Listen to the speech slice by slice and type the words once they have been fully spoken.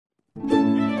You're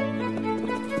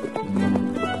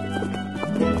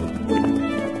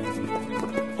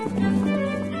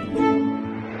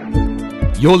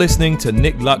listening to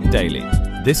Nick Luck Daily.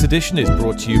 This edition is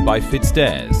brought to you by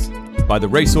FitzDares, by the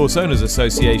Racehorse Owners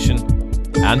Association,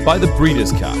 and by the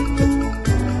Breeders' Cup.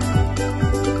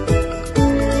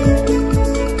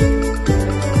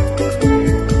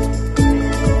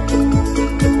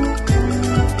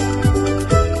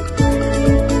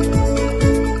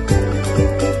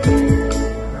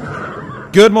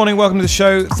 Good morning, welcome to the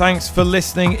show. Thanks for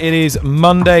listening. It is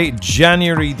Monday,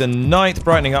 January the 9th,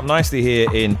 brightening up nicely here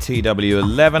in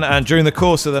TW11. And during the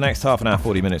course of the next half an hour,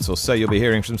 40 minutes or so, you'll be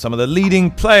hearing from some of the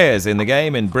leading players in the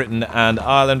game in Britain and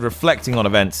Ireland, reflecting on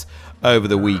events over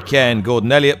the weekend.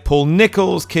 Gordon Elliott, Paul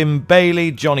Nicholls, Kim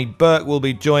Bailey, Johnny Burke will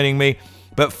be joining me.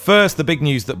 But first, the big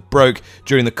news that broke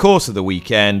during the course of the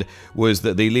weekend was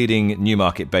that the leading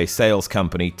Newmarket-based sales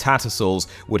company, Tattersalls,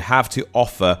 would have to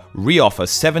re-offer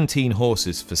 17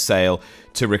 horses for sale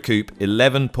to recoup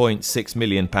 £11.6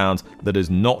 million that has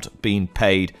not been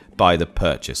paid by the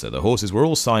purchaser. The horses were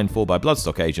all signed for by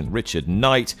bloodstock agent Richard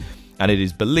Knight, and it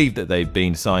is believed that they've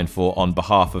been signed for on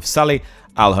behalf of Salih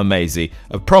Al-Hamezi,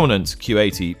 a prominent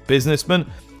Kuwaiti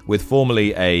businessman with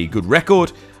formerly a good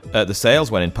record at the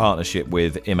sales when in partnership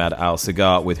with Imad Al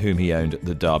Sagar, with whom he owned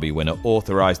the Derby winner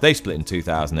Authorised. They split in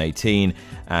 2018,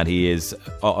 and he is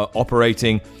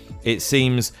operating, it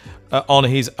seems, on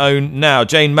his own now.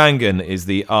 Jane Mangan is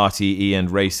the RTE and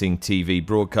Racing TV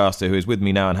broadcaster who is with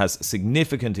me now and has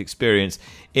significant experience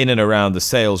in and around the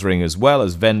sales ring as well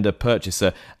as vendor,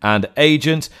 purchaser and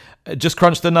agent. Just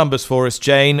crunch the numbers for us,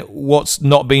 Jane. What's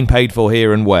not been paid for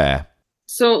here and where?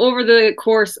 So over the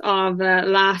course of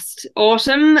last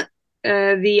autumn,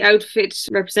 the outfit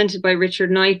represented by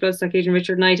Richard Knight, bloodstock agent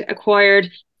Richard Knight,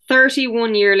 acquired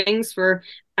 31 yearlings for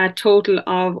a total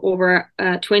of over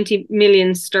 20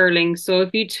 million sterling. So if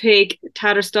you take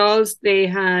Tatterstalls, they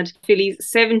had fillies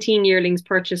 17 yearlings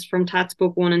purchased from Tats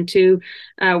Book 1 and 2,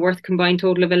 worth a combined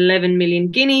total of 11 million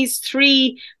guineas.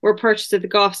 3 were purchased at the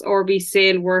Goffs Orby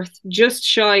sale, worth just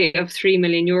shy of 3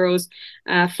 million euros.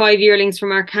 5 yearlings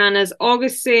from Arcana's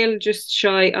August sale, just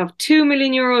shy of 2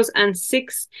 million euros, and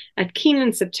 6 at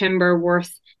Keeneland September,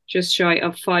 worth just shy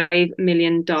of $5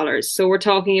 million. So we're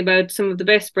talking about some of the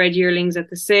best bred yearlings at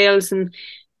the sales, and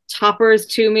toppers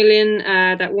 2 million,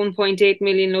 that 1.8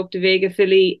 million Lope de Vega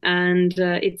filly, and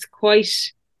it's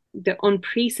quite the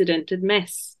unprecedented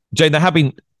mess. Jane, there have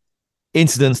been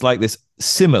incidents like this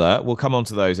similar. We'll come on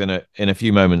to those in a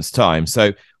few moments' time.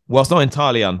 So whilst not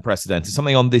entirely unprecedented,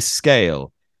 something on this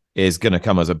scale is going to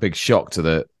come as a big shock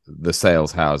to the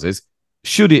sales houses.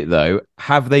 Should it, though?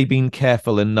 Have they been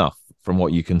careful enough from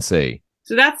what you can see?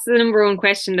 So that's the number one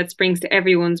question that springs to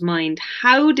everyone's mind.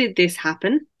 How did this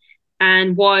happen?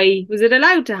 And why was it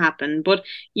allowed to happen? But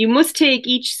you must take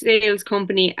each sales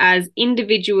company as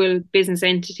individual business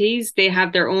entities. They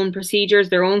have their own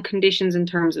procedures, their own conditions in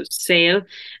terms of sale.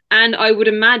 And I would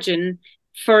imagine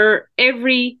for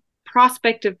every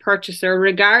prospective purchaser,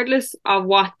 regardless of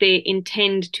what they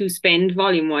intend to spend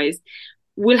volume-wise,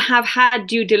 will have had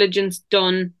due diligence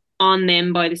done on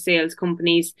them by the sales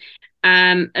companies.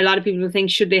 A lot of people think,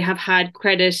 should they have had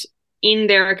credit in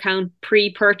their account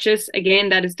pre-purchase? Again,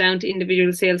 that is down to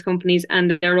individual sales companies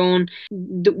and their own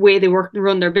the way they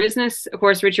run their business. Of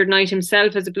course, Richard Knight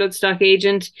himself, as a bloodstock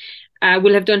agent,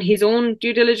 will have done his own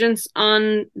due diligence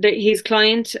on his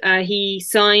client. He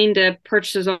signed a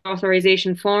purchaser's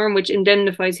authorization form, which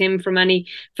indemnifies him from any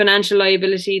financial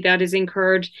liability that is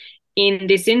incurred in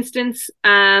this instance.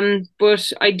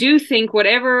 But I do think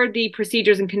whatever the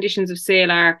procedures and conditions of sale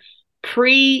are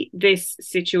pre this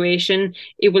situation,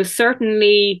 it will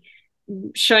certainly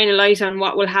shine a light on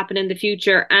what will happen in the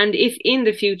future, and if in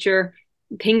the future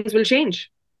things will change.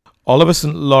 Oliver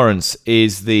St. Lawrence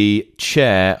is the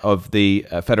chair of the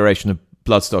Federation of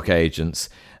Bloodstock Agents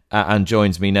and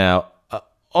joins me now.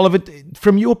 Oliver,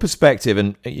 from your perspective,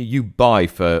 and you buy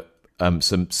for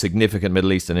some significant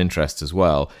Middle Eastern interests as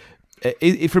well,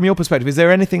 from your perspective, is there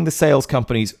anything the sales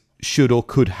companies should or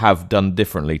could have done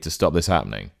differently to stop this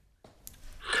happening?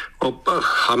 Well,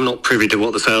 I'm not privy to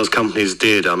what the sales companies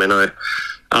did. I mean,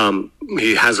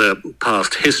 he has a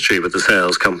past history with the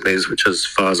sales companies, which, as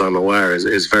far as I'm aware,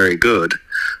 is very good.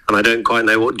 And I don't quite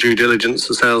know what due diligence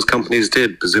the sales companies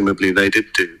did. Presumably, they did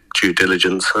do due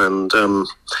diligence, and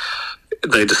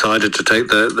they decided to take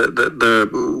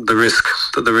the risk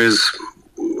that there is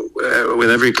with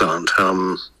every client,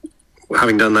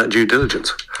 having done that due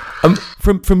diligence.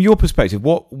 From your perspective,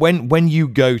 when you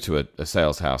go to a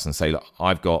sales house and say, look,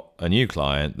 I've got a new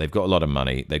client, they've got a lot of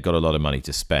money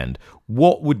to spend,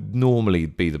 what would normally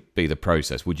be the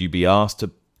process? Would you be asked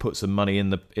to put some money in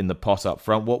the pot up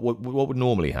front? What would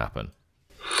normally happen?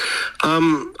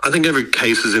 I think every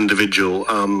case is individual.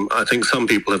 I think some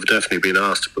people have definitely been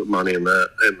asked to put money in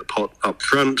the pot up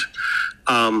front,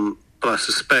 but I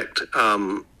suspect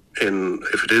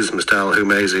if it is Mr.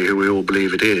 Al-Houmaizi, who we all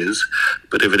believe it is,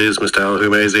 but if it is Mr.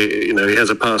 Al-Houmaizi, he has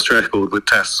a past record with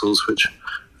Tattersall's, which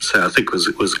I think was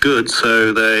good.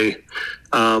 So they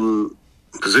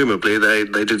presumably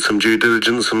they did some due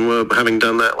diligence, and having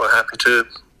done that, were happy to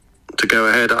go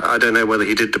ahead. I don't know whether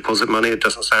he did deposit money. It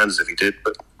doesn't sound as if he did,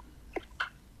 but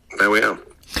there we are.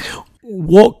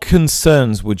 What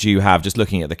concerns would you have, just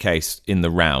looking at the case in the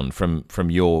round, from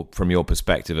your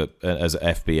perspective as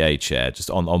FBA chair, just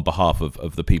on behalf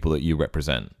of the people that you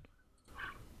represent?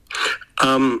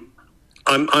 I'm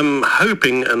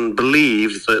hoping and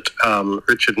believe that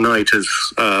Richard Knight is.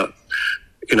 I'm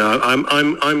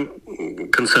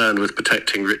concerned with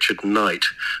protecting Richard Knight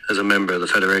as a member of the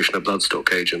Federation of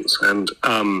Bloodstock Agents, and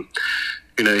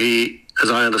he. As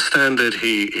I understand it,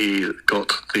 he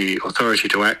got the authority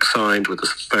to act signed with the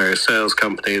various sales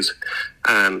companies,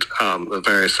 and the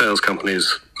various sales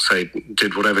companies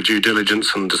did whatever due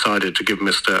diligence and decided to give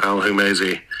Mr.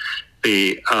 Al-Houmaizi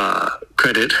the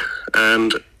credit,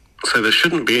 and so there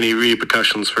shouldn't be any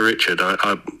repercussions for Richard.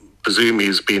 I presume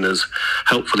he's been as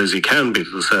helpful as he can be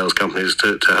to the sales companies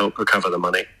to help recover the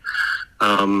money,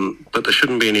 but there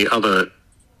shouldn't be any other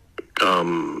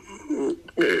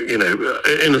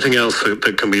anything else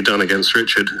that can be done against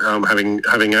Richard,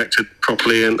 having acted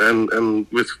properly and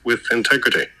with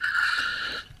integrity.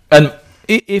 And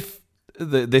if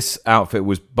this outfit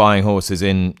was buying horses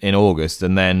in August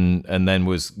and then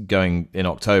was going in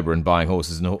October and buying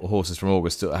horses from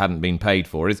August that hadn't been paid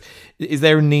for, is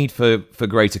there a need for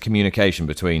greater communication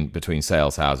between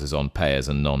sales houses on payers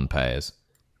and non-payers?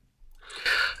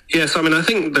 Yes, I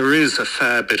think there is a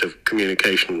fair bit of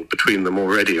communication between them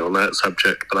already on that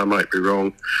subject, but I might be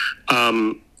wrong.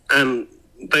 And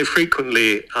they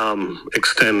frequently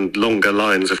extend longer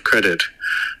lines of credit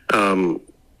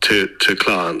to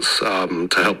clients to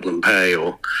help them pay.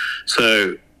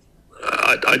 So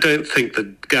I don't think the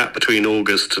gap between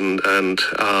August and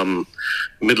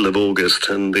middle of August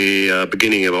and the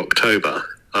beginning of October,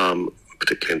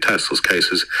 particularly in Tattersall's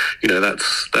cases,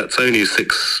 that's only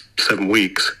 6-7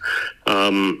 weeks.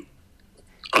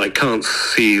 I can't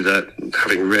see that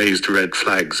having raised red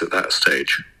flags at that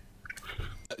stage.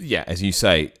 Yeah, as you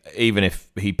say, even if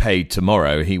he paid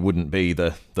tomorrow, he wouldn't be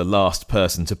the last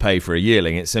person to pay for a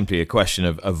yearling. It's simply a question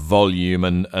of volume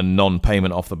and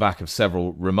non-payment off the back of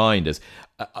several reminders.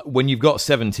 When you've got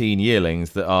 17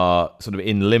 yearlings that are sort of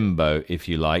in limbo, if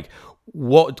you like,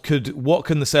 what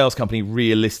can the sales company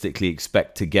realistically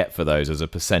expect to get for those as a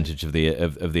percentage of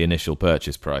the initial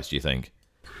purchase price, do you think?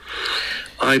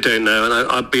 I don't know, and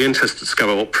I'd be interested to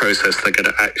discover what process they're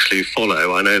going to actually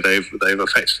follow. I know they've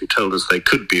effectively told us they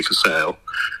could be for sale,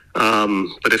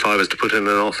 but if I was to put in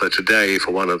an offer today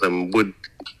for one of them, would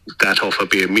that offer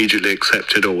be immediately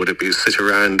accepted, or would it be sit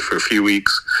around for a few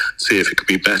weeks, see if it could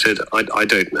be bettered? I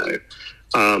don't know.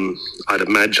 I'd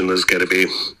imagine there's going to be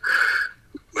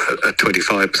a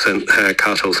 25%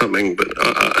 haircut or something, but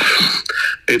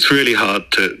it's really hard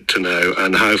to know,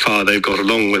 and how far they've got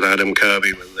along with Adam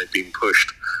Kirby, whether they've been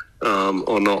pushed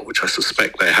or not, which I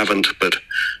suspect they haven't. But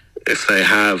if they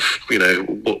have,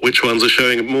 which ones are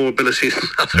showing more ability than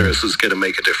others is going to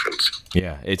make a difference.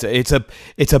 Yeah,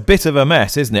 it's a bit of a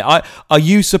mess, isn't it? Are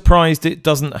you surprised it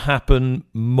doesn't happen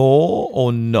more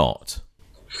or not?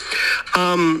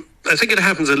 I think it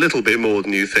happens a little bit more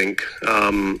than you think.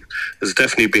 There's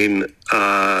definitely been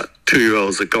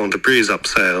 2-year-olds that gone to breeze up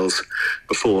sales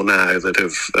before now that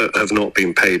have not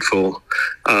been paid for.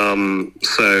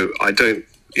 So I don't,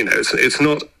 it's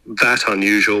not that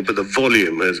unusual, but the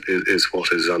volume is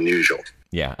what is unusual.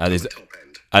 Yeah, and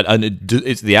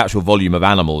it's the actual volume of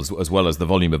animals as well as the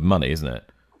volume of money, isn't it?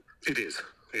 It is.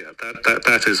 Yeah,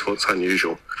 that is what's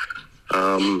unusual.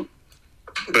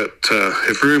 But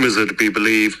if rumours are to be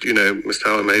believed, Mr.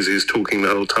 Al-Houmaizi is talking the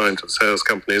whole time to the sales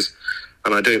companies,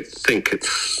 and I don't think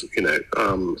it's, I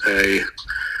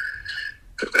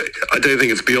don't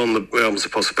think it's beyond the realms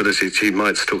of possibility that he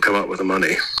might still come up with the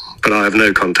money. But I have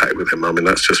no contact with him.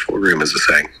 That's just what rumours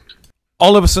are saying.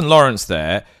 Oliver St. Lawrence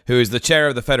there, who is the chair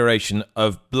of the Federation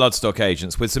of Bloodstock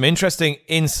Agents, with some interesting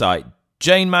insight.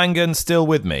 Jane Mangan still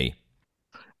with me.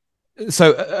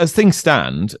 So as things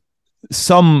stand,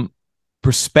 some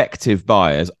prospective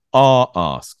buyers are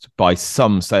asked by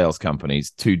some sales companies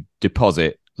to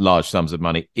deposit large sums of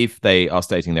money if they are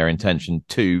stating their intention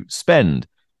to spend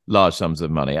large sums of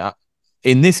money.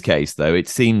 In this case, though, it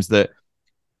seems that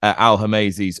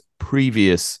Al-Houmaizi's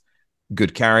previous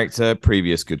good character,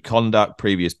 previous good conduct,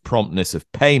 previous promptness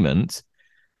of payment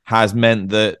has meant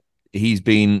that he's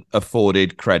been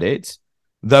afforded credit,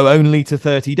 though only to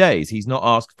 30 days. He's not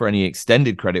asked for any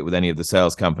extended credit with any of the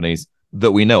sales companies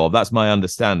that we know of. That's my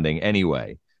understanding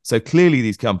anyway. So clearly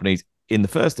these companies, in the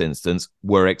first instance,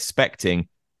 were expecting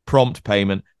prompt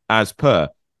payment as per.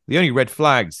 The only red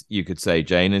flags, you could say,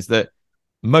 Jane, is that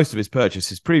most of his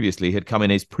purchases previously had come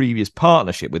in his previous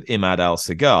partnership with Imad Al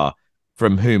Sagar,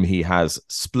 from whom he has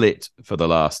split for the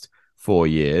last 4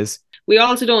 years. We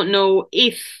also don't know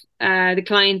if the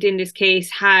client in this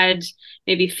case had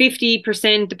maybe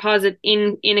 50% deposit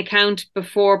in account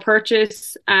before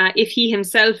purchase. If he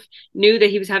himself knew that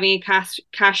he was having a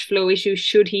cash flow issue,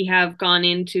 should he have gone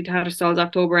into Tattersalls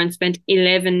October and spent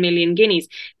 11 million guineas?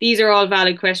 These are all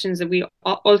valid questions that we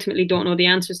ultimately don't know the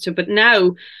answers to. But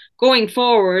now, going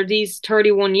forward, these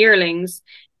 31 yearlings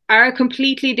are a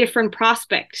completely different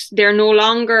prospect. They're no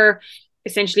longer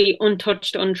essentially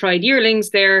untouched, untried yearlings.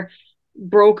 They're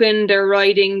broken, they're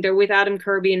riding, they're with Adam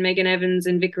Kirby and Megan Evans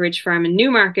in Vicarage Farm in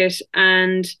Newmarket,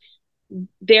 and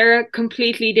they're a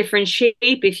completely different shape,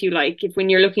 if you like. If when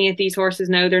you're looking at these horses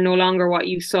now, they're no longer what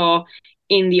you saw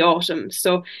in the autumn.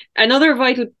 So another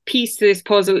vital piece to this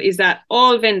puzzle is that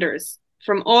all vendors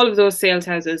from all of those sales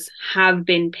houses have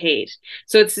been paid.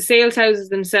 So it's the sales houses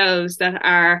themselves that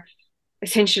are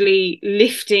essentially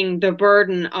lifting the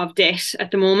burden of debt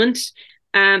at the moment.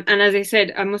 And as I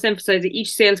said, I must emphasize that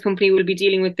each sales company will be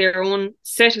dealing with their own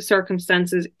set of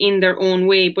circumstances in their own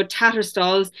way. But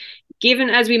Tatterstalls, given,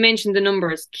 as we mentioned, the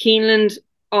numbers, Keeneland,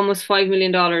 almost $5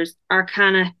 million,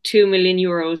 Arcana, 2 million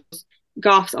euros,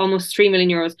 Goffs, almost 3 million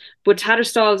euros. But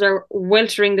Tatterstalls are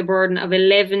weltering the burden of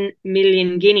 11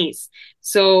 million guineas.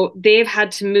 So they've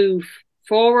had to move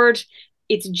forward.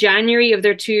 It's January of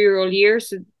their 2-year-old year,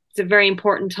 so it's a very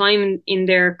important time in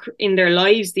their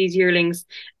lives, these yearlings.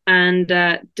 And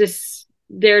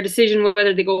their decision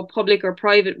whether they go public or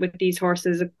private with these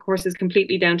horses, of course, is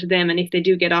completely down to them. And if they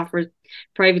do get offers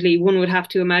privately, one would have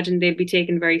to imagine they'd be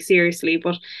taken very seriously.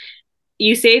 But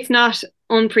you say it's not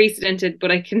unprecedented,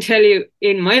 but I can tell you,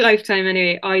 in my lifetime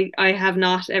anyway, I have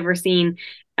not ever seen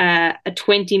a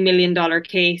 $20 million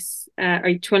case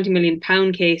or £20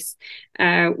 million case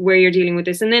where you're dealing with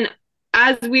this. And then,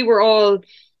 as we were all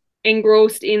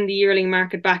engrossed in the yearling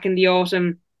market back in the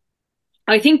autumn,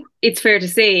 I think it's fair to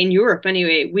say, in Europe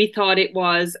anyway, we thought it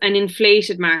was an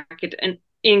inflated market, an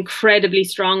incredibly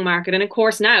strong market. And of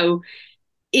course now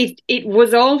it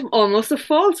was almost a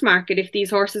false market if these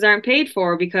horses aren't paid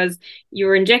for, because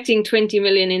you're injecting 20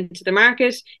 million into the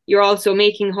market. You're also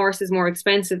making horses more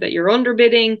expensive that you're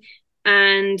underbidding.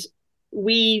 And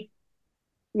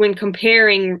when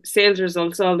comparing sales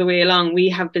results all the way along, we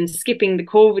have been skipping the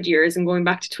COVID years and going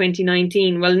back to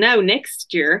 2019. Well, now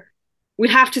next year, we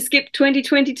have to skip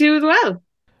 2022 as well.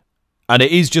 And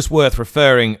it is just worth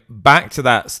referring back to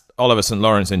that Oliver St.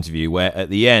 Lawrence interview, where at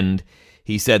the end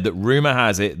he said that rumour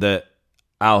has it that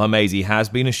Al Hamaisi has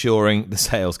been assuring the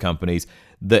sales companies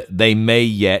that they may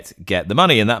yet get the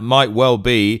money. And that might well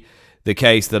be the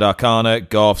case, that Arcana,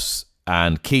 Goffs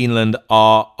and Keeneland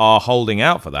are holding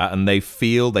out for that, and they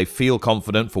feel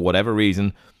confident, for whatever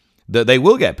reason, that they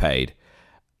will get paid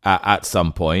at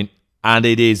some point. And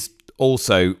it is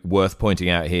also worth pointing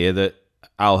out here that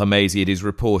Al Hamaisi, it is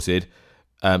reported,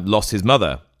 lost his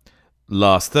mother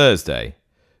last Thursday.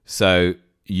 So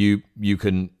you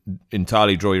can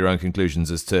entirely draw your own conclusions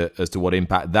as to what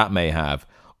impact that may have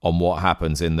on what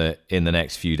happens in the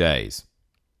next few days.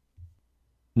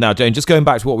 Now, Jane, just going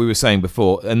back to what we were saying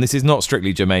before, and this is not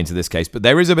strictly germane to this case, but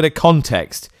there is a bit of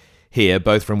context here,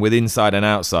 both from within inside and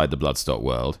outside the bloodstock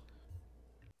world.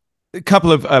 A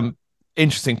couple of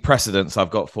interesting precedents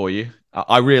I've got for you.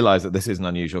 I realise that this is an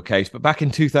unusual case, but back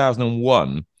in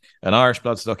 2001, an Irish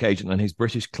bloodstock agent and his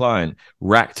British client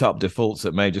racked up defaults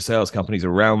at major sales companies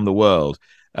around the world.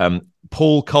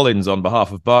 Paul Collins, on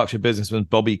behalf of Berkshire businessman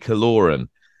Bobby Killoran,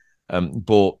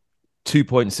 bought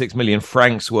 2.6 million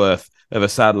francs worth of a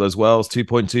Sadler's Wells,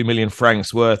 2.2 million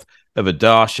francs worth of a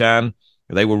Darshan.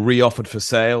 They were re-offered for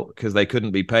sale because they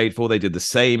couldn't be paid for. They did the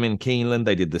same in Keeneland.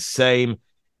 They did the same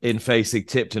in Facing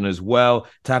Tipton as well.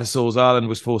 Tattersall's Island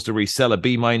was forced to resell a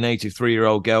Be My Native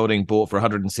 3-year-old gelding bought for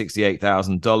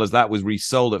 $168,000. That was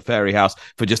resold at Fairy House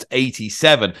for just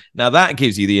 $87,000. Now that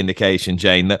gives you the indication,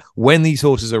 Jane, that when these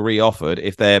horses are re-offered,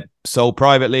 if they're sold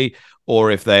privately or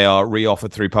if they are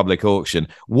re-offered through public auction,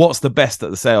 what's the best that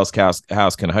the sales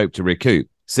house can hope to recoup?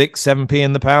 6-7p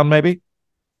in the pound, maybe?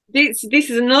 This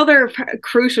is another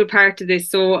crucial part of this.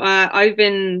 So I've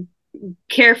been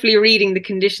carefully reading the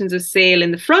conditions of sale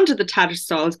in the front of the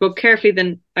Tatterstalls, but carefully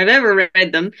than I've ever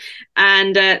read them.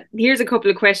 And here's a couple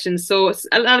of questions. So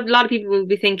a lot of people will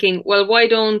be thinking, well, why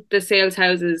don't the sales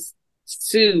houses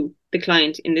sue the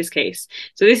client in this case?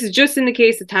 So this is just in the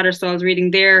case of Tatterstalls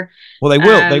reading their. Well, they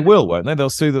will, won't they? They'll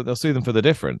sue them for the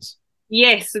difference.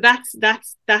 Yes, so that's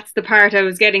the part I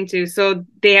was getting to. So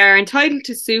they are entitled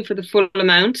to sue for the full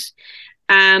amount.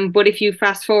 But if you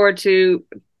fast forward to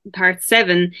Part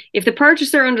 7, if the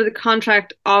purchaser under the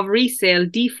contract of resale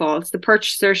defaults, the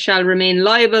purchaser shall remain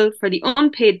liable for the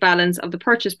unpaid balance of the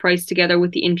purchase price together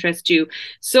with the interest due.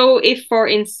 So if, for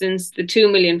instance, the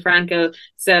 2 million Frankel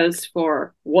sells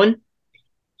for 1,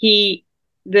 the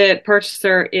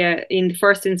purchaser in the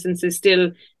first instance is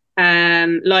still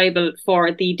liable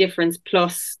for the difference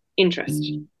plus interest.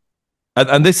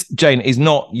 And this, Jane, is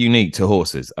not unique to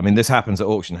horses. I mean, this happens at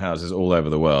auction houses all over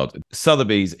the world.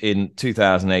 Sotheby's in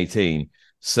 2018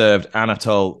 served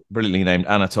brilliantly named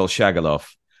Anatol Shagalov,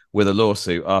 with a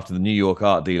lawsuit after the New York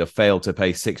art dealer failed to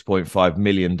pay $6.5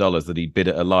 million that he bid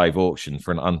at a live auction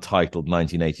for an untitled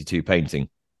 1982 painting.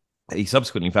 He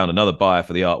subsequently found another buyer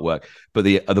for the artwork, but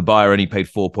the buyer only paid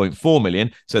 $4.4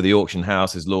 million. So the auction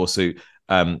house's lawsuit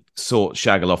sought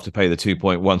Shagalov to pay the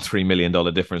 $2.13 million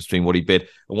difference between what he bid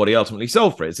and what he ultimately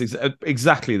sold for it. It's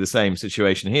exactly the same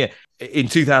situation here. In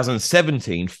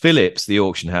 2017, Phillips, the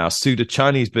auction house, sued a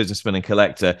Chinese businessman and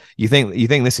collector. You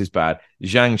think this is bad?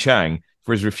 Zhang Chang,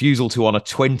 for his refusal to honor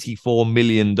 $24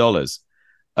 million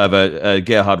of a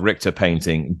Gerhard Richter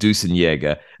painting,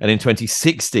 Dusenjäger. And in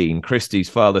 2016, Christie's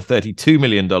filed a $32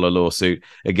 million lawsuit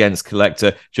against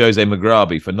collector Jose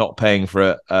Mugrabi for not paying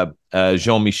for a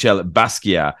Jean-Michel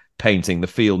Basquiat painting, The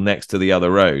Field Next to the Other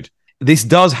Road. This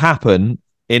does happen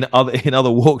in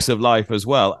other walks of life as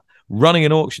well. Running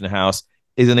an auction house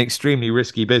is an extremely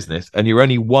risky business, and you're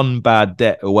only one bad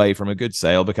debt away from a good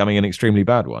sale becoming an extremely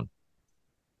bad one.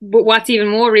 But what's even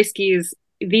more risky is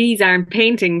these aren't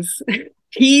paintings.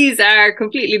 These are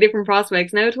completely different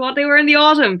prospects now to what they were in the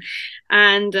autumn.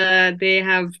 And they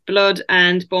have blood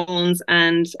and bones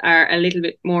and are a little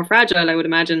bit more fragile, I would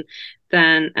imagine,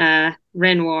 than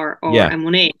Renoir or a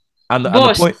Monet. And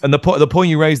the point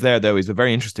you raised there, though, is a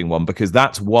very interesting one, because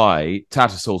that's why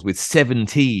Tatterstalls with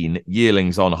 17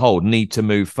 yearlings on hold need to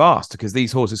move fast, because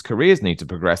these horses' careers need to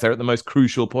progress. They're at the most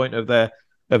crucial point of their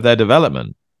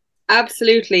development.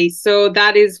 Absolutely. So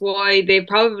that is why they've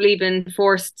probably been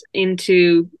forced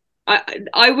into.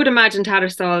 I would imagine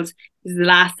Tatterstalls is the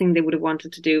last thing they would have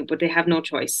wanted to do, but they have no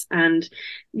choice. And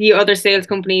the other sales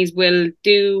companies will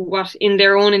do what in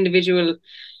their own individual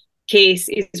case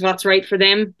is what's right for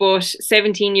them. But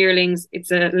 17 yearlings,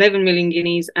 it's 11 million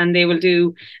guineas, and they will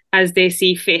do as they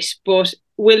see fit. But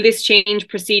will this change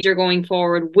procedure going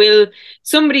forward? Will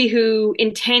somebody who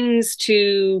intends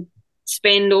to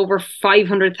spend over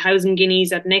 500,000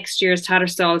 guineas at next year's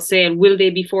Tatterstalls sale, will they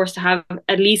be forced to have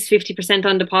at least 50%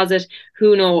 on deposit?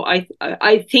 Who knows?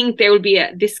 I think there will be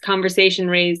this conversation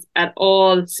raised at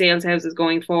all sales houses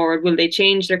going forward. Will they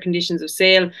change their conditions of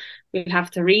sale? We'll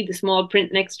have to read the small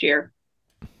print next year.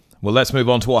 Well, let's move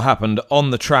on to what happened on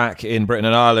the track in Britain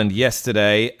and Ireland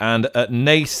yesterday. And at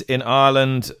Naas in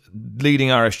Ireland, leading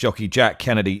Irish jockey Jack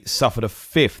Kennedy suffered a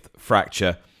 5th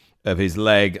fracture of his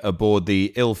leg aboard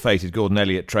the ill-fated Gordon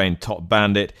Elliott train Top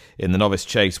Bandit in the novice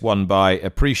chase won by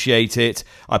Appreciate It.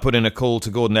 I put in a call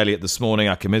to Gordon Elliott this morning.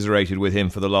 I commiserated with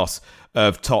him for the loss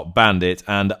of Top Bandit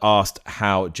and asked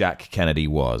how Jack Kennedy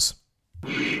was.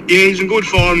 Yeah, he's in good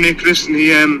form, Nick. Listen,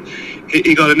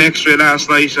 he got an X-ray last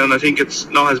night, and I think it's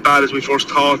not as bad as we first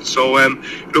thought. So,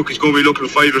 look, he's going to be looking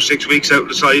 5 or 6 weeks out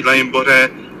the sideline, but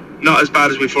not as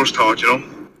bad as we first thought, you know.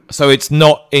 So it's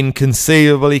not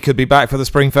inconceivable he could be back for the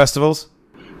spring festivals?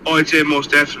 Oh, I'd say most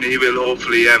definitely he will,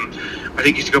 hopefully. I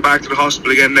think he's to go back to the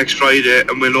hospital again next Friday,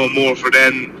 and we'll know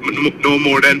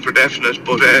more then for definite,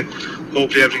 but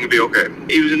hopefully everything will be okay.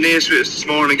 He was in Naas with us this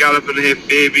morning, galloping the hip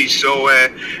baby, so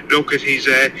look, he's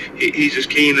as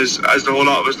keen as the whole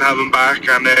lot of us to have him back,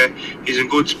 and he's in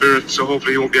good spirits, so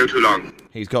hopefully he won't be out too long.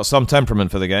 He's got some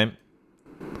temperament for the game.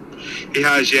 He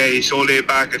has, yeah. He's so laid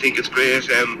back. I think it's great.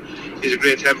 He's a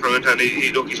great temperament, and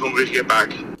he's hungry to get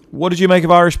back. What did you make of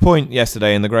Irish Point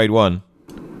yesterday in the Grade 1?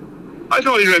 I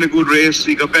thought he ran a good race.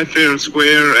 He got bet fair and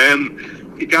square.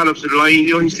 He gallops to the line.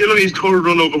 You know, he's still on his third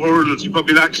run over hurdles. He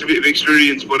probably lacks a bit of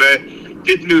experience, but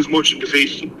didn't lose much in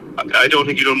defeat. I don't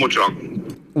think he done much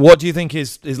wrong. What do you think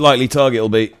his likely target will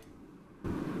be?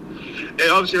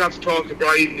 Obviously, he'll have to talk to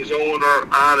Brian, his owner,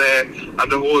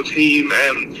 and the whole team.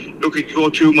 Look, he can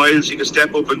go 2 miles. He can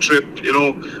step up and trip. You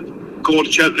know, go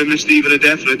to Cheltenham and Stephen a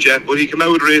definite jet, but he came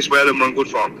out with the race well and we're in good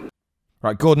form.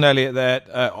 Right, Gordon Elliott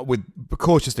there with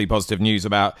cautiously positive news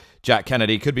about Jack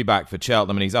Kennedy. Could be back for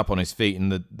Cheltenham and he's up on his feet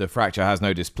and the fracture has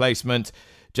no displacement.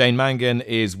 Jane Mangan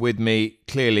is with me.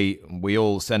 Clearly, we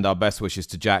all send our best wishes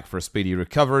to Jack for a speedy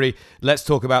recovery. Let's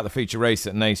talk about the feature race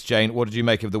at Naas, Jane. What did you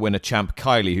make of the winner, Champ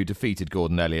Kylie, who defeated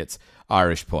Gordon Elliott's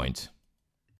Irish Point?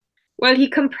 Well,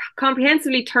 he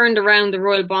comprehensively turned around the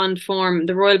Royal Bond form.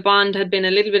 The Royal Bond had been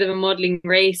a little bit of a muddling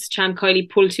race. Champ Kylie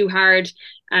pulled too hard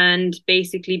and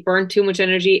basically burnt too much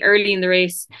energy early in the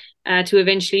race to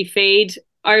eventually fade.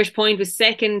 Irish Point was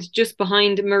second, just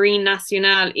behind Marine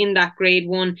Nationale in that Grade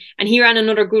 1. And he ran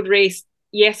another good race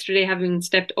yesterday, having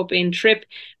stepped up in trip.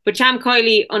 But Champ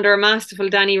Kylie, under a masterful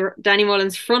Danny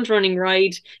Mullins front-running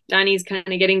ride, Danny's kind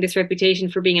of getting this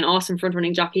reputation for being an awesome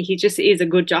front-running jockey. He just is a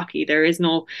good jockey. There is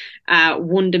no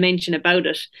one dimension about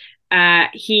it.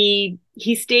 He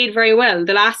stayed very well.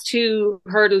 The last two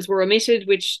hurdles were omitted,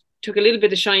 which took a little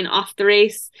bit of shine off the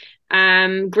race.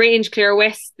 Grange Clare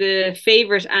West, the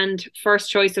favourite and first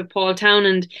choice of Paul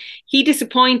Townend, he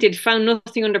disappointed, found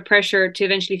nothing under pressure to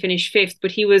eventually finish fifth,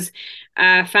 but he was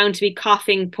found to be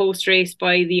coughing post-race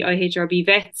by the IHRB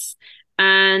vets,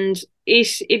 and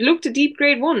it looked a deep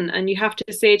Grade 1, and you have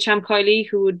to say Champ Kylie,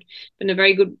 who had been a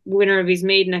very good winner of his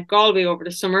maiden at Galway over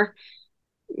the summer,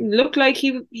 looked like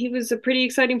he was a pretty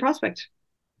exciting prospect.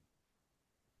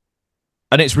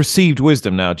 And it's received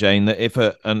wisdom now, Jane, that if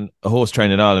a horse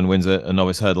trained in Ireland wins a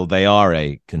novice hurdle, they are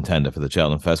a contender for the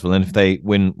Cheltenham Festival. And if they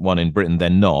win one in Britain, they're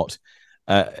not.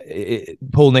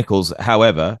 Paul Nicholls,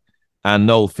 however, and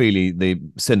Noel Feely, the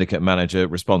syndicate manager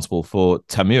responsible for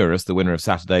Tamuras, the winner of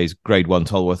Saturday's Grade 1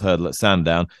 Tolworth hurdle at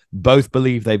Sandown, both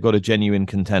believe they've got a genuine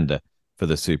contender for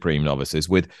the Supreme Novices,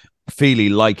 with Feely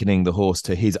likening the horse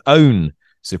to his own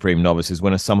Supreme Novices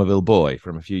winner, Somerville Boy,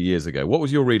 from a few years ago. What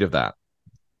was your read of that?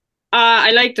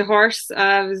 I like the horse.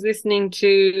 I was listening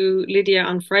to Lydia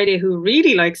on Friday, who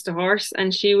really likes the horse,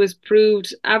 and she was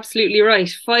proved absolutely right.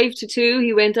 5-2,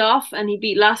 he went off and he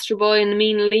beat Lastra Boy and the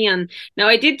Mean Leon. Now,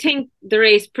 I did think the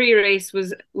race, pre-race,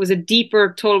 was a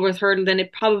deeper Tolworth hurdle than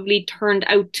it probably turned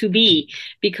out to be,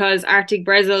 because Arctic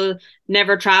Brazil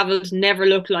never travelled, never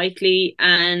looked likely,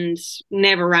 and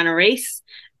never ran a race.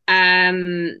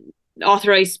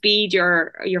 Authorised Speed,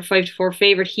 your 5-4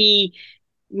 favourite, he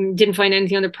didn't find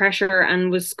anything under pressure and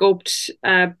was scoped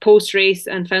post-race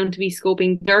and found to be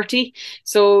scoping dirty.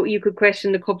 So you could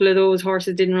question the couple of those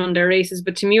horses didn't run their races.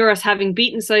 But Tamuras, having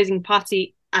beaten Sizing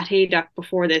Potsy at Haydock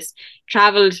before this,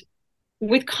 travelled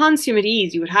with consummate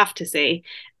ease, you would have to say,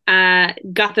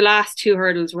 got the last two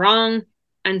hurdles wrong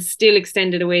and still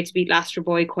extended away to beat Lastra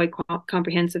Boy quite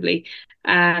comprehensively.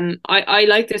 I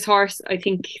like this horse. I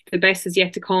think the best is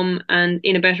yet to come, and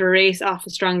in a better race off a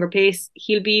stronger pace,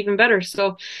 he'll be even better.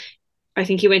 So I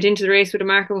think he went into the race with a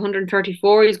mark of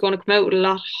 134. He's going to come out with a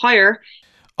lot higher.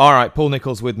 All right, Paul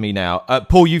Nicholls with me now.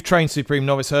 Paul, you've trained Supreme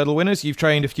Novice Hurdle winners. You've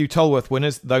trained a few Tolworth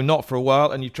winners, though not for a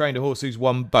while, and you've trained a horse who's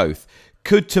won both.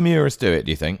 Could Tamuras do it,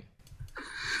 do you think?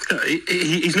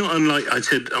 He's not unlike,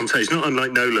 he's not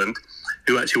unlike Noland,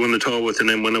 who actually won the Tolworth and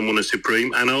then went and won a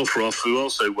Supreme, and Alfaroff, who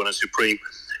also won a Supreme,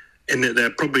 in that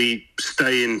they're probably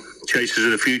staying chasers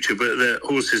of the future, but they're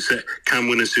horses that can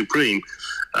win a Supreme.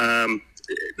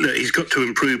 Look, he's got to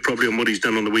improve probably on what he's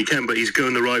done on the weekend, but he's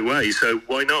going the right way, so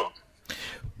why not?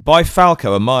 By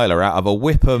Falco, a miler out of a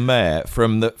whipper mare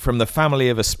from the family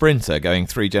of a sprinter going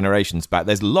 3 generations back.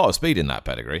 There's a lot of speed in that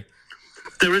pedigree.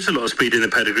 There is a lot of speed in the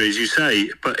pedigree, as you say,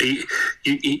 but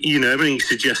everything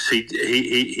suggests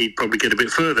he'd probably get a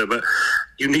bit further. But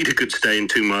you need a good staying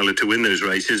 2-miler to win those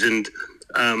races, and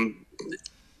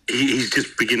he's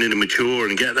just beginning to mature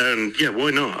and get there. And yeah,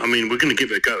 why not? I mean, we're going to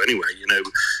give it a go anyway.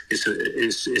 It's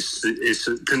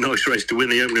a nice race to win,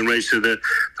 the opening race of the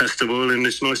festival, and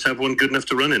it's nice to have one good enough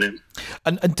to run in it.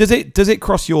 And does it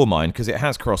cross your mind? Because it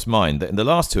has crossed mine that in the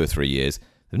last 2 or 3 years,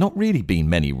 there've not really been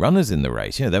many runners in the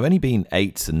race. There've only been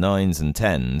 8s and 9s and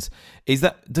 10s.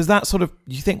 Does that sort of,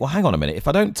 you think, well, hang on a minute, if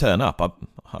I don't turn up,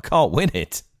 I can't win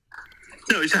it?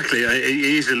 No, exactly. It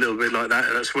is a little bit like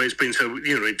that. That's the way it's been. So,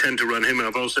 we tend to run him.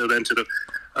 I've also entered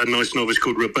a nice novice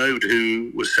called Rabaud,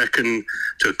 who was second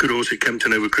to a good horse at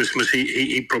Kempton over Christmas.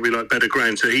 He probably liked better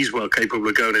ground, so he's well capable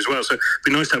of going as well. So it'd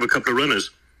be nice to have a couple of runners.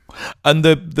 And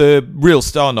the real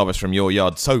star novice from your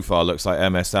yard so far looks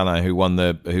like MS Alain, who won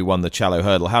the Challow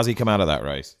Hurdle. How's he come out of that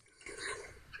race?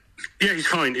 Yeah, he's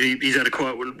fine. He's had a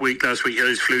quiet week last week. He had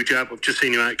his flu jab. I've just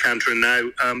seen him out cantering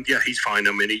now. Yeah, he's fine.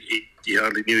 I mean, he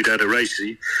hardly knew he'd had a race.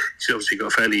 He's obviously got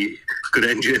a fairly good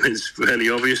engine. It's fairly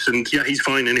obvious. And yeah, he's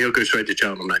fine, and he'll go straight to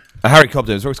Cheltenham now. Harry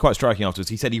Cobden was quite striking afterwards.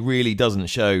 He said he really doesn't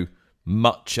show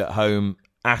much at home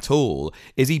at all.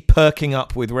 Is he perking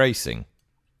up with racing?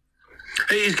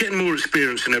 He's getting more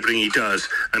experience in everything he does,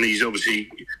 and he's obviously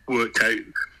worked out.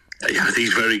 Yeah,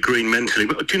 he's very green mentally.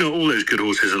 But do you know, all those good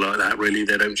horses are like that, really.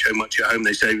 They don't show much at home.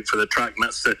 They save it for the track, and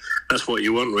that's what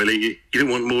you want, really. You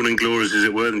don't want morning glories, as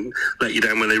it were, and let you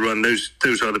down when they run. Those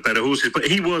are the better horses. But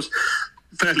he was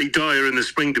fairly dire in the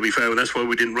spring, to be fair, and that's why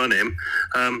we didn't run him.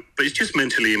 But he's just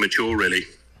mentally immature, really.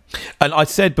 And I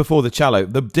said before the Challow,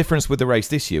 the difference with the race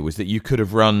this year was that you could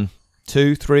have run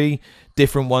 2, 3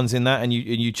 different ones in that, and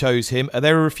you chose him.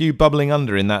 There are a few bubbling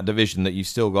under in that division that you've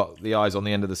still got the eyes on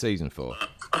the end of the season for.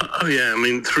 Oh yeah, I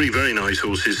mean, 3 very nice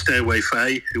horses. Stairway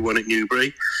Fay, who won at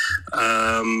Newbury.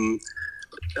 Henry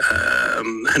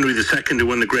II, who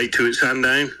won the Grade 2 at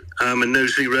Sandown. And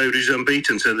Knowsley Road, who's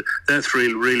unbeaten. So they're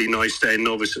 3 really nice staying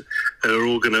novice. Are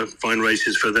all going to find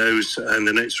races for those in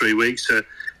the next 3 weeks.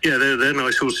 Yeah, they're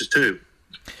nice horses too.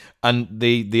 And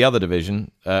the other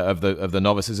division of the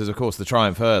novices is, of course, the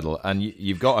Triumph Hurdle, and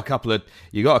you've got a couple of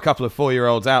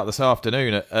 4-year-olds out this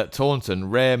afternoon at Taunton,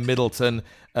 Rare, Middleton,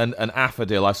 and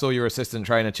Affadil. I saw your assistant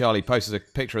trainer Charlie posted a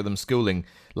picture of them schooling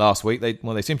last week.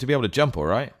 They seem to be able to jump all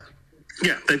right.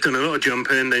 Yeah, they've done a lot of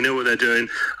jumping. They know what they're doing.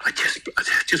 I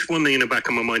just one thing in the back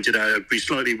of my mind today, I'd be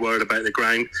slightly worried about the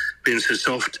ground being so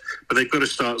soft, but they've got to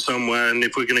start somewhere. And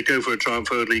if we're going to go for a Triumph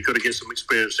Hurdle, you've got to get some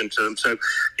experience into them. So,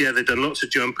 yeah, they've done lots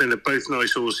of jumping. They're both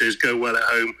nice horses, go well at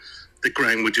home. The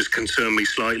ground would just concern me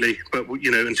slightly, but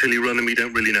until you run them, you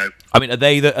don't really know. I mean, are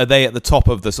they at the top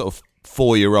of the sort of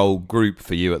 4-year-old group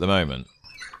for you at the moment?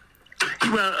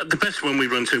 Well, the best one we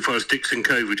run so far is Dixon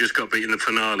Cove, who just got beat in the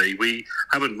finale. We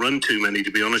haven't run too many, to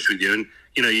be honest with you, and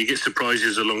you get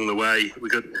surprises along the way. We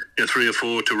got 3 or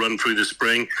 4 to run through the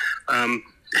spring.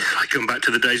 I come back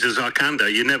to the days of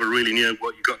Zarkanda. You never really knew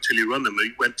what you got till you run them.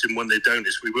 We went and won their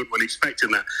donuts. We weren't really expecting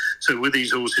that. So with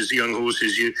these horses, young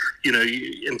horses, you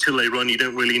until they run, you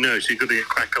don't really know. So you've got to get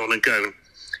crack on and go.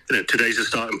 Today's a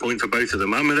starting point for both of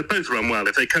them. I mean, they both run well.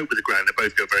 If they cope with the ground, they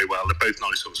both go very well. They're both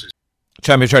nice horses.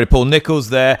 Champion trader Paul Nicholls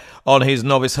there on his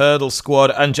novice hurdle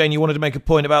squad. And Jane, you wanted to make a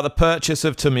point about the purchase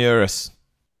of Tamuras.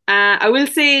 I will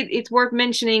say it's worth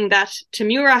mentioning that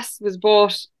Tamuras was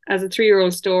bought as a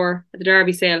 3-year-old store at the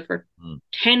Derby sale for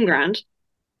 10 grand.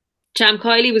 Cham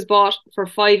Kiley was bought for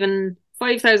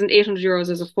 5,800 euros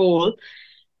as a foal.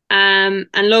 And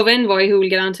Love Envoy, who we'll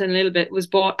get onto in a little bit, was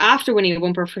bought after winning a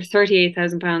bumper for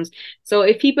 £38,000. So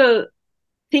if people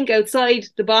think outside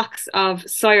the box of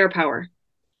sire power,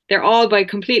 they're all by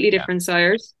completely different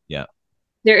sires. Yeah.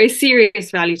 There is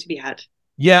serious value to be had.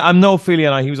 Yeah, I'm Noel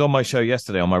Feely, he was on my show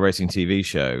yesterday, on my racing TV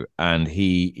show, and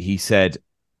he said,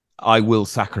 I will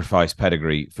sacrifice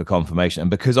pedigree for confirmation. And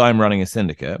because I'm running a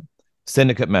syndicate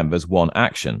members want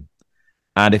action.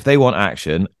 And if they want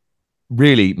action,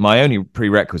 really, my only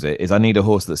prerequisite is I need a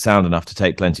horse that's sound enough to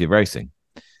take plenty of racing.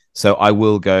 So I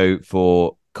will go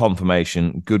for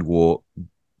confirmation, good walk,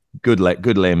 good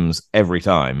limbs every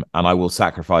time, and I will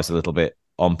sacrifice a little bit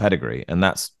on pedigree, and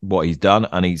that's what he's done.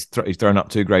 And he's thrown up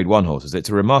 2 Grade 1 horses. It's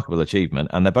a remarkable achievement,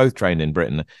 and they're both trained in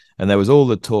Britain. And there was all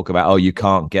the talk about, you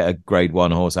can't get a Grade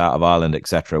 1 horse out of Ireland,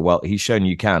 etc. Well, he's shown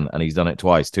you can, and he's done it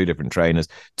twice. 2 different trainers,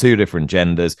 2 different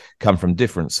genders, come from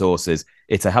different sources.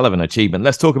 It's a hell of an achievement.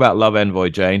 Let's talk about Love Envoy,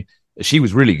 Jane. She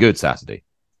was really good Saturday.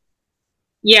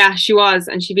 Yeah, she was,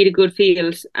 and she beat a good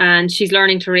field, and she's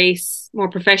learning to race more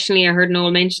professionally. I heard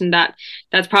Noel mention that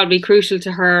that's probably crucial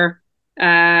to her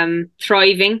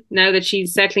thriving now that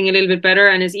she's settling a little bit better,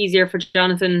 and it's easier for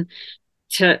Jonathan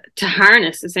to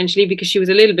harness, essentially, because she was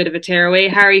a little bit of a tearaway.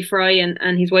 Harry Fry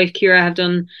and his wife Ciara have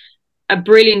done a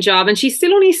brilliant job, and she's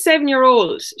still only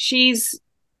 7-year-old. She's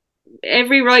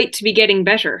every right to be getting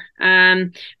better. I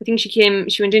think she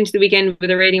went into the weekend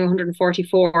with a rating of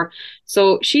 144,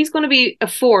 so she's going to be a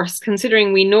force,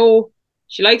 considering we know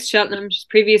she likes Cheltenham. She's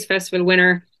a previous festival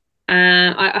winner.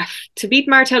 To beat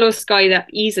Martello Sky that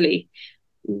easily,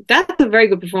 that's a very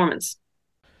good performance.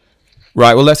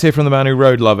 Right, well, let's hear from the man who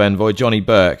rode Love Envoy, Johnny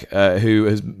Burke, who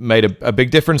has made a big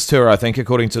difference to her, I think,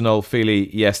 according to Noel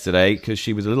Feely yesterday, because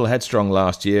she was a little headstrong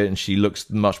last year and she looks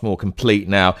much more complete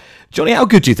now. Johnny, how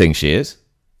good do you think she is?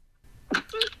 We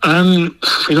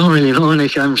don't really know,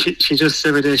 Nick. She just,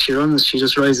 every day she runs, she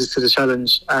just rises to the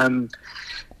challenge.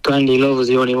 Brandy Love was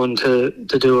the only one to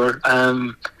do her.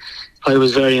 I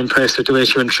was very impressed with the way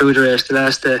she went through the race the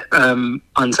last day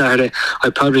on Saturday. I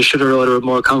probably should have rode her with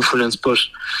more confidence, but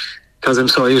because I'm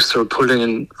so used to her pulling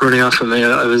and running off of me,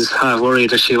 I was half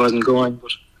worried that she wasn't going.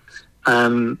 But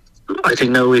I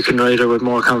think now we can ride her with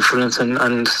more confidence, and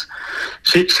I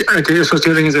suppose the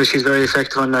other thing is that she's very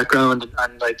effective on that ground,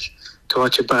 and like, to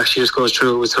watch it back, she just goes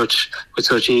through it with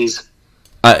such ease.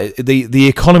 The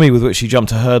economy with which she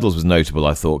jumped her hurdles was notable,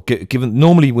 I thought. Given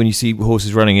normally when you see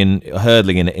horses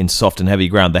hurdling in soft and heavy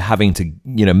ground, they're having to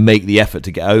make the effort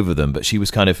to get over them, but she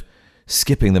was kind of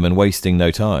skipping them and wasting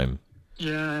no time.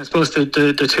 Yeah, I suppose the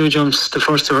two jumps, the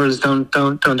first two hurdles down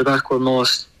the back were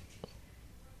most.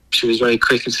 She was very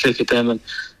quick and slick at them, and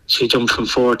she jumped from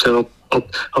 4 to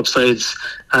up sides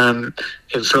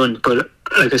in front. But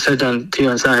like I said to you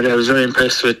on Saturday, I was very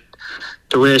impressed with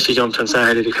the way she jumped on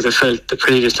Saturday, because I felt the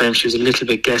previous time she was a little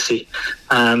bit guessy,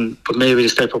 but maybe the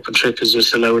step up and trip has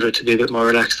just allowed her to be a bit more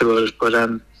relaxed about it.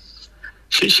 But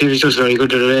she was just very good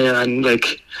today, and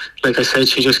like I said,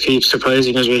 she just keeps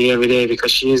surprising us really every day,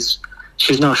 because she's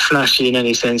not flashy in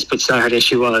any sense, but Saturday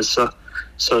she was.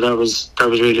 So that was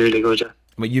really, really good. Yeah.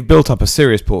 I mean, you've built up a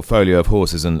serious portfolio of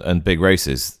horses and big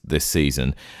races this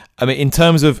season. I mean, in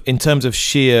terms of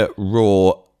sheer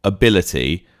raw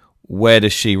ability, where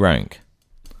does she rank?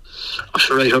 She's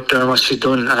right up there on what she's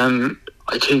done.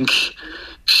 I think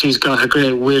she's got a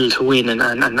great will to win, and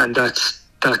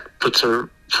that puts her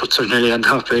nearly on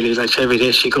top, really. Like every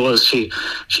day she goes, she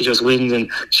just wins,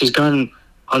 and she's gone.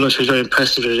 Although she was very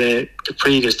impressive today, the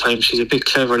previous time she's a bit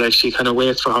clever. Like she kind of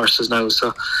waits for horses now,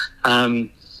 so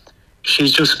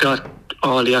she's just got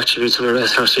all the attributes of a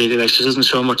racehorse, really. Like she doesn't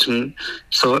show much in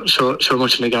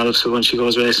the gallop, so when she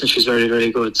goes racing, she's very,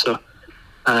 very good. So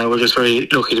we're just very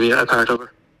lucky to be a part of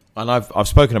her. And I've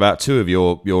spoken about two of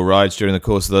your rides during the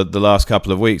course of the last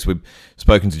couple of weeks. We've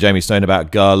spoken to Jamie Stone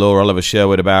about Garlaw, Oliver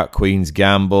Sherwood about Queen's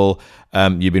Gamble.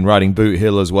 You've been riding Boot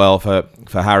Hill as well for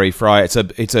Harry Fry. It's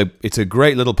a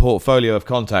great little portfolio of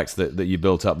contacts that you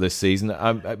built up this season.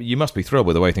 You must be thrilled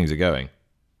with the way things are going.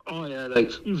 Oh yeah, like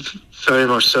very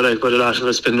much so. Like, but a lot of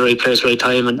it's been the right place, right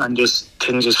time, and just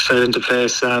things just fell into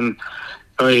place.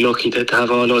 Very lucky to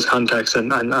have all those contacts and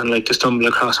like to stumble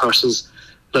across horses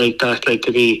like that, like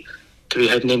to be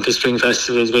heading into spring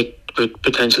festivals with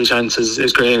potential chances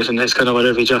is great, and it's kind of what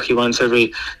every jockey wants.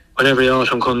 When every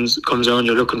autumn comes on,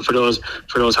 you're looking for those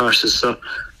horses. So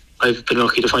I've been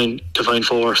lucky to find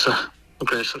 4. So I'm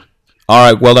grateful.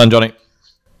 All right, well done, Johnny.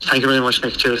 Thank you very much,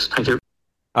 Nick. Cheers. Thank you.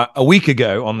 A week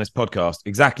ago on this podcast,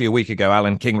 exactly a week ago,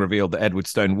 Alan King revealed that Edward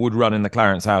Stone would run in the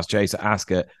Clarence House Chase at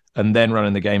Ascot and then run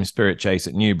in the Game Spirit Chase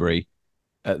at Newbury.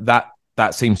 That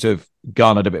seems to have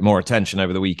garnered a bit more attention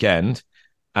over the weekend.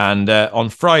 And on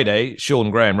Friday,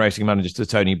 Sean Graham, racing manager to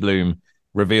Tony Bloom,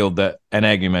 revealed that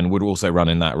Energumen would also run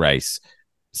in that race.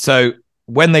 So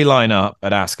when they line up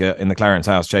at Ascot in the Clarence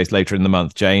House Chase later in the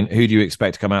month, Jane, who do you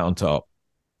expect to come out on top?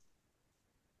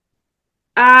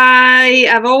 I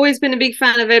have always been a big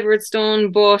fan of Edward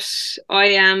Stone, but I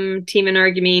am Team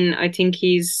Energumen. I think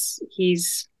he's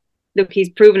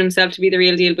proven himself to be the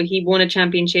real deal, but he won a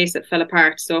champion chase that fell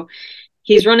apart. So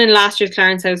he's running last year's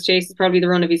Clarence House Chase. Is probably the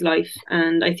run of his life,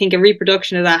 and I think a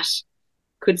reproduction of that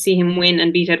could see him win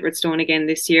and beat Edward Stone again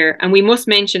this year. And we must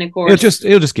mention, of course,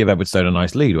 he'll just give Edward Stone a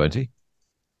nice lead, won't he?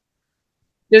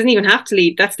 Doesn't even have to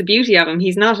lead. That's the beauty of him.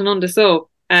 He's not an undersow.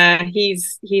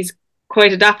 He's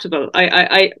quite adaptable.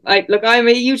 I look, I'm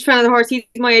a huge fan of the horse. He's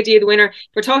my idea of the winner.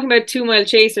 If we're talking about 2 mile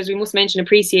chasers, we must mention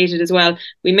Appreciated as well.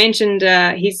 We mentioned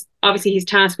his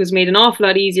task was made an awful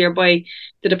lot easier by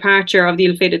the departure of the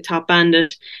ill-fated Top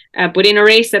Bandit. But in a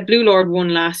race that Blue Lord won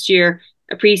last year,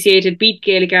 Appreciated beat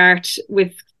Gaelic Art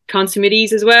with consummate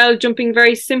ease as well, jumping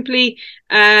very simply.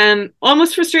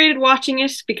 Almost frustrated watching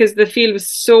it because the field was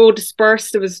so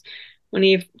dispersed. There was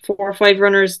only 4 or 5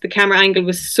 runners. The camera angle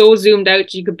was so zoomed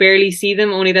out you could barely see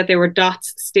them, only that they were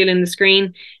dots still in the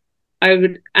screen. I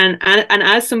would, and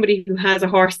as somebody who has a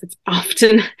horse that's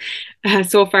often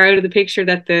so far out of the picture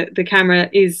that the camera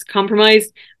is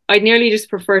compromised, I'd nearly just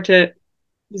prefer to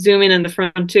zoom in on the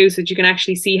front too, so that you can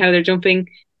actually see how they're jumping.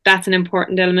 That's an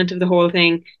important element of the whole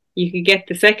thing. You could get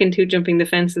the second 2 jumping the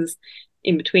fences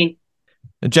in between.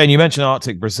 Jane, you mentioned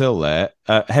Arctic Brazil there.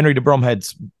 Henry de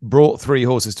Bromhead's brought 3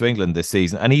 horses to England this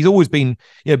season, and he's always been,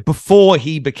 before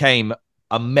he became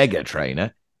a mega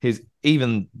trainer,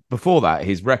 even before that,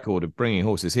 his record of bringing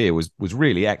horses here was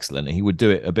really excellent. He would do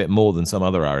it a bit more than some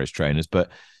other Irish trainers, but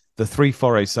the 3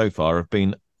 forays so far have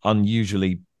been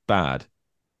unusually bad.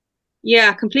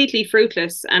 Yeah, completely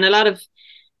fruitless, and a lot of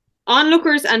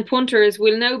onlookers and punters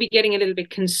will now be getting a little bit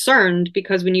concerned,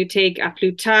 because when you take a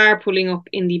Plutar pulling up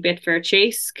in the Betfair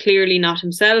Chase, clearly not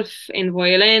himself, in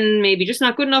Violin, maybe just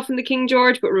not good enough in the King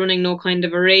George, but running no kind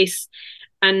of a race.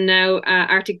 And now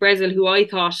Arctic Brazil, who I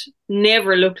thought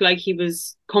never looked like he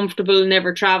was comfortable,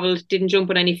 never travelled, didn't jump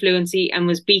with any fluency, and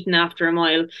was beaten after a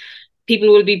mile.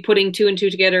 People will be putting 2 and 2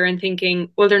 together and thinking,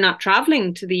 well, they're not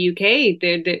travelling to the UK.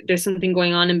 There's something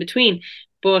going on in between.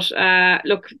 But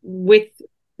look, with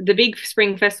the big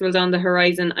spring festival's on the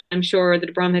horizon. I'm sure that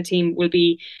the Bromhead team will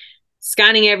be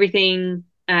scanning everything,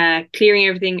 clearing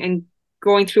everything, and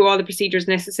going through all the procedures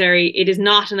necessary. It is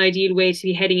not an ideal way to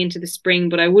be heading into the spring,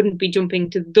 but I wouldn't be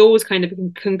jumping to those kind of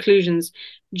conclusions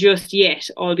just yet,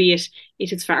 albeit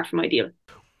it is far from ideal.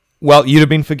 Well, you'd have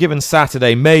been forgiven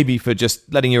Saturday maybe for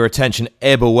just letting your attention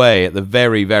ebb away at the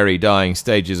very, very dying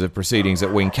stages of proceedings at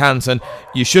Wincanton.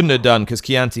 You shouldn't have done, because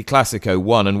Chianti Classico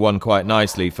won quite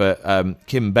nicely for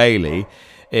Kim Bailey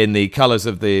in the colours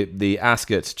of the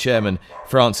Ascot chairman,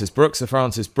 Francis Brooke. So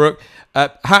Francis Brooke,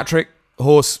 hat-trick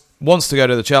horse, wants to go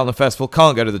to the Cheltenham Festival,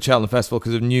 can't go to the Cheltenham Festival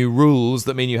because of new rules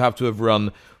that mean you have to have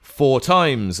run 4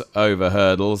 times over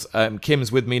hurdles.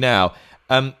 Kim's with me now.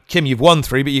 Kim, you've won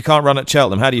 3, but you can't run at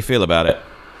Cheltenham. How do you feel about it?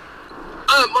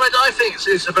 Well, I think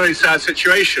it's a very sad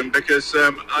situation because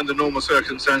under normal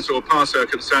circumstances or past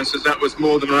circumstances, that was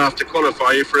more than enough to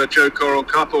qualify you for a Joe Coral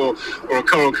Cup or a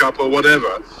Coral Cup or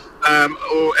whatever,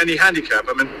 or any handicap.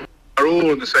 I mean, are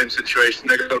all in the same situation.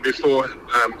 They've got to be 4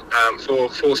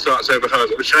 starts over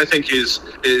hurdle, which I think is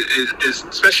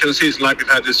especially in a season like we've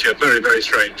had this year, very, very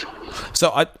strange.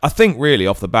 So I think really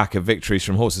off the back of victories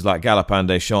from horses like Galopin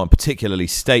Des Champs, and particularly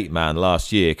State Man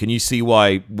last year, can you see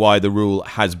why the rule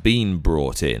has been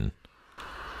brought in?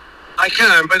 I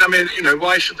can, but I mean,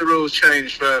 why should the rules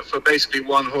change for basically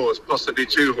one horse, possibly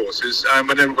 2 horses,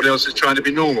 when everybody else is trying to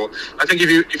be normal? I think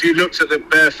if you looked at the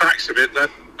bare facts of it, that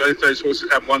both those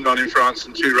horses have 1 run in France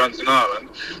and 2 runs in Ireland,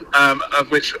 of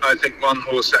which I think 1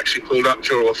 horse actually pulled up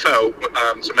or fell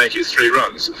to make it 3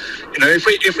 runs. If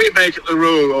we make it the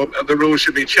rule, or the rule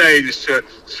should be changed to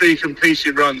 3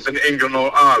 completed runs in England or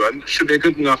Ireland, should be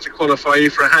good enough to qualify you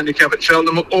for a handicap at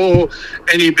Cheltenham or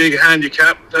any big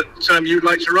handicap that you'd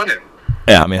like to run in.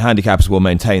 Yeah, I mean, handicappers will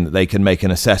maintain that they can make an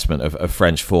assessment of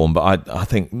French form, but I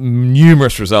think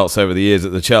numerous results over the years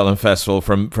at the Cheltenham Festival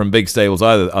from big stables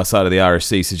either side of the Irish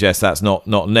Sea suggest that's not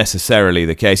necessarily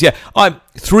the case. Yeah,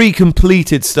 3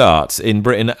 completed starts in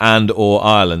Britain and or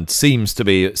Ireland seems to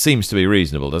be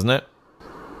reasonable, doesn't it?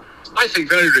 I think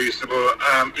very reasonable.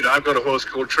 I've got a horse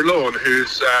called Trelawn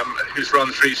who's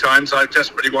run 3 times. I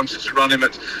desperately wanted to run him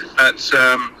at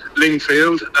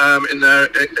Lingfield in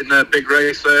their big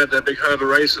race there, their big hurdle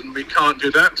race, and we can't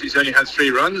do that. He's only had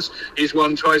 3 runs. He's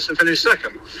won twice and finished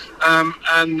second.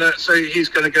 So he's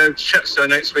going to go to Chepstow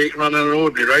next week and run an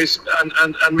ordinary race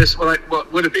and miss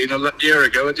what would have been a year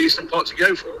ago a decent pot to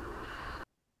go for.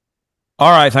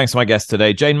 All right, thanks to my guest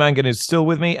today. Jane Mangan is still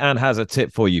with me and has a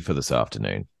tip for you for this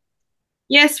afternoon.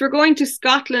 Yes, we're going to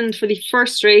Scotland for the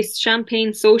first race.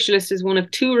 Champagne Socialist is one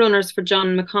of 2 runners for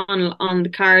John McConnell on the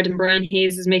card, and Brian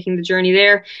Hayes is making the journey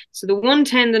there. So the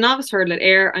 110, the novice hurdle at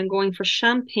Ayr, I'm going for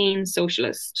Champagne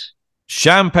Socialist.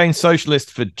 Champagne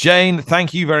Socialist for Jane.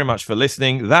 Thank you very much for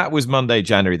listening. That was Monday,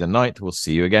 January the 9th. We'll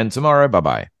see you again tomorrow.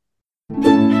 Bye-bye.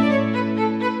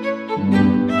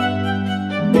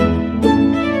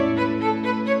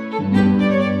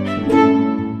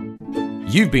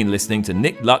 You've been listening to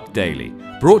Nick Luck Daily,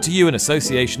 brought to you in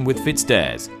association with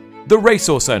FitzDares, the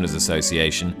Racehorse Owners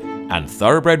Association, and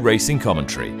Thoroughbred Racing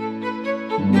Commentary.